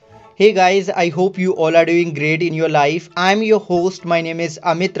Hey guys, I hope you all are doing great in your life. I'm your host. My name is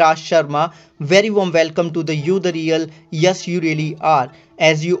Amit Raj Sharma. Very warm welcome to the You the Real. Yes, you really are.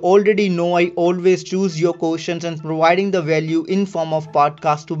 As you already know, I always choose your questions and providing the value in form of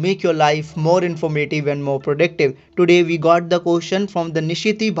podcast to make your life more informative and more productive. Today we got the question from the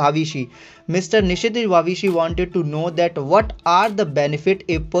Nishiti Bhavishi. Mr. Nishiti Bhavishi wanted to know that what are the benefit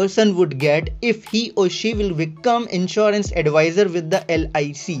a person would get if he or she will become insurance advisor with the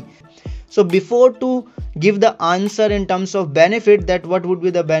LIC. So before to give the answer in terms of benefit, that what would be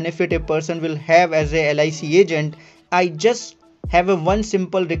the benefit a person will have as a LIC agent, I just have a one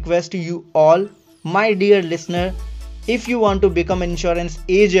simple request to you all, my dear listener. If you want to become an insurance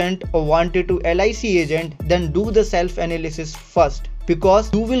agent or wanted to LIC agent, then do the self analysis first,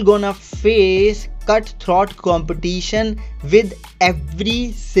 because you will gonna face cutthroat competition with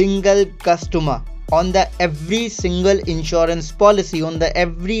every single customer on the every single insurance policy, on the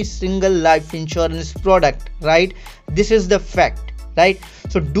every single life insurance product, right? This is the fact, right?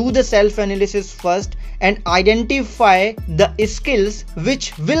 So do the self analysis first and identify the skills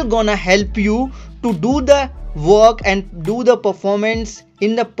which will gonna help you to do the work and do the performance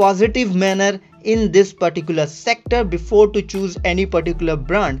in the positive manner in this particular sector before to choose any particular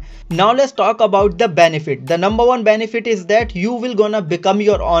brand. Now let's talk about the benefit. The number one benefit is that you will gonna become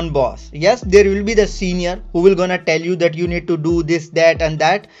your own boss. Yes, there will be the senior who will gonna tell you that you need to do this, that and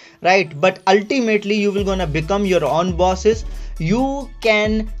that, right? But ultimately you will gonna become your own bosses. You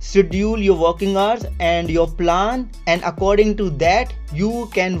can schedule your working hours and your plan, and according to that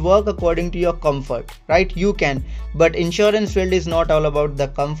you can work according to your comfort, right? You can. But insurance field is not all about the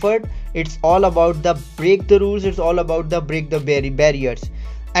comfort, it's all about the break the rules, it's all about the break the barriers.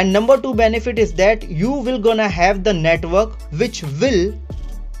 And number two benefit is that you will gonna have the network which will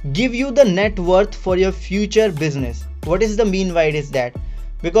give you the net worth for your future business. What is the mean by it is that,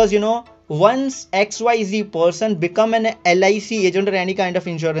 because once XYZ person become an LIC agent or any kind of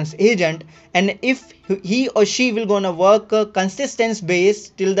insurance agent, and if he or she will gonna work consistent base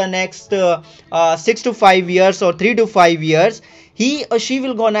till the next 6 to 5 years or 3 to 5 years, he or she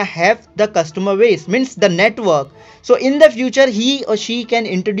will gonna have the customer base, means the network. So in the future he or she can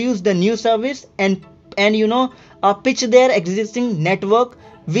introduce the new service and pitch their existing network,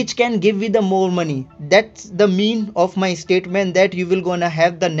 which can give you the more money. That's the mean of my statement, that you will gonna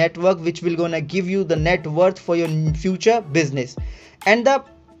have the network which will gonna give you the net worth for your future business. And the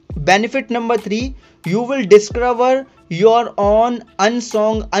benefit number three, you will discover your own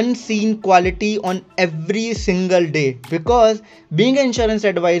unsung unseen quality on every single day, because being an insurance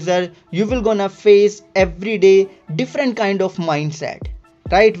advisor you will gonna face every day different kind of mindset,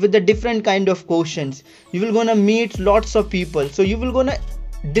 right? With the different kind of questions, you will gonna meet lots of people, so you will gonna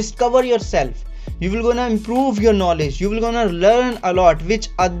discover yourself, you will gonna improve your knowledge, you will gonna learn a lot which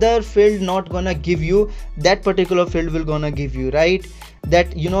other field not gonna give you, that particular field will gonna give you, right?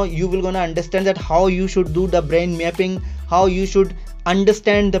 That you will gonna understand that how you should do the brain mapping, how you should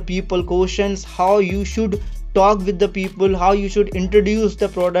understand the people questions, how you should talk with the people, how you should introduce the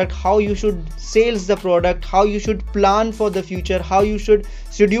product, how you should sales the product, how you should plan for the future, how you should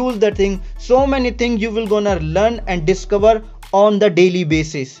schedule the thing. So many things you will gonna learn and discover on the daily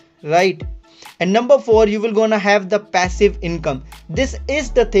basis, right? And number four, you will gonna have the passive income. This is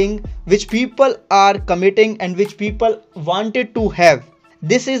the thing which people are committing and which people wanted to have.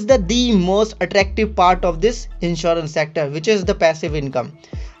 This is the most attractive part of this insurance sector, which is the passive income.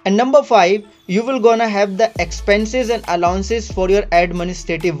 And number five, you will gonna have the expenses and allowances for your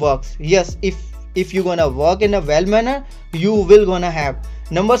administrative works. Yes, if you're gonna work in a well manner, you will gonna have.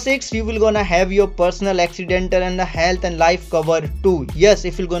 Number six, you will gonna have your personal accidental and the health and life cover too. Yes,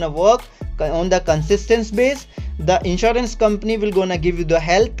 if you're gonna work on the consistent base, the insurance company will gonna give you the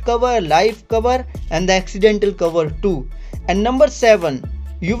health cover, life cover and the accidental cover too. And number seven,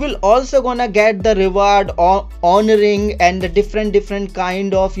 you will also gonna get the reward or honoring and the different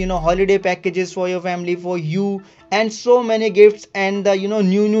kind of holiday packages for your family, for you, and so many gifts and the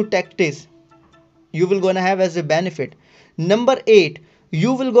new tactics you will gonna have as a benefit. Number eight,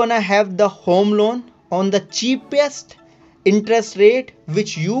 you will gonna have the home loan on the cheapest interest rate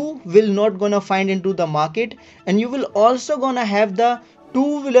which you will not gonna find into the market, and you will also gonna have the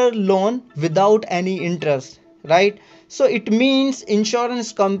two-wheeler loan without any interest, right? So it means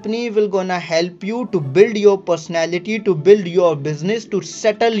insurance company will gonna help you to build your personality, to build your business, to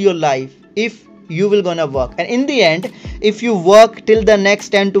settle your life. If you will gonna work. And in the end, if you work till the next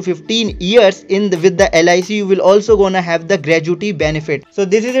 10 to 15 years with the LIC, you will also gonna have the gratuity benefit. So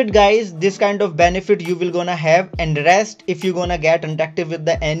this is it guys, this kind of benefit you will gonna have. And rest, if you gonna get interactive with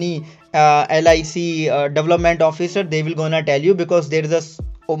the any LIC development officer, they will gonna tell you, because there is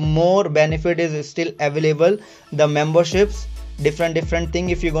a more benefit is still available. The memberships, different thing.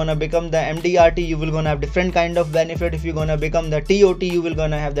 If you're gonna become the MDRT, you will gonna have different kind of benefit. If you're gonna become the TOT, you will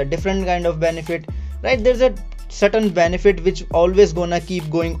gonna have the different kind of benefit, right? There's a certain benefit which always gonna keep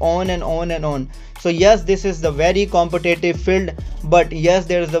going on and on and on. So yes, this is the very competitive field, but yes,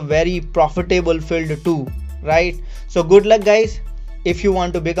 there is a very profitable field too, right? So good luck guys. If you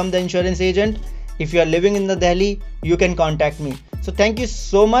want to become the insurance agent, if you are living in the Delhi, you can contact me. So thank you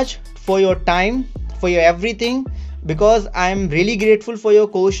so much for your time, for your everything, because I'm really grateful for your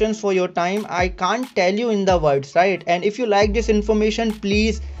questions, for your time. I can't tell you in the words, right? And if you like this information,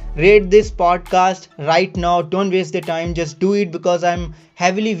 please rate this podcast right now. Don't waste the time, just do it, because I'm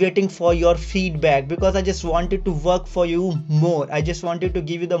heavily waiting for your feedback, because I just wanted to work for you more. I just wanted to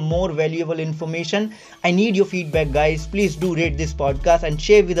give you the more valuable information. I need your feedback guys. Please do rate this podcast and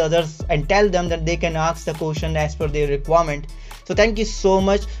share with others, and tell them that they can ask the question as per their requirement. So thank you so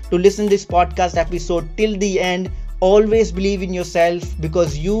much to listen this podcast episode till the end. Always believe in yourself,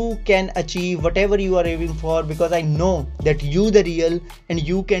 because you can achieve whatever you are aiming for, because I know that you the real, and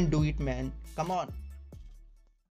you can do it, man. Come on.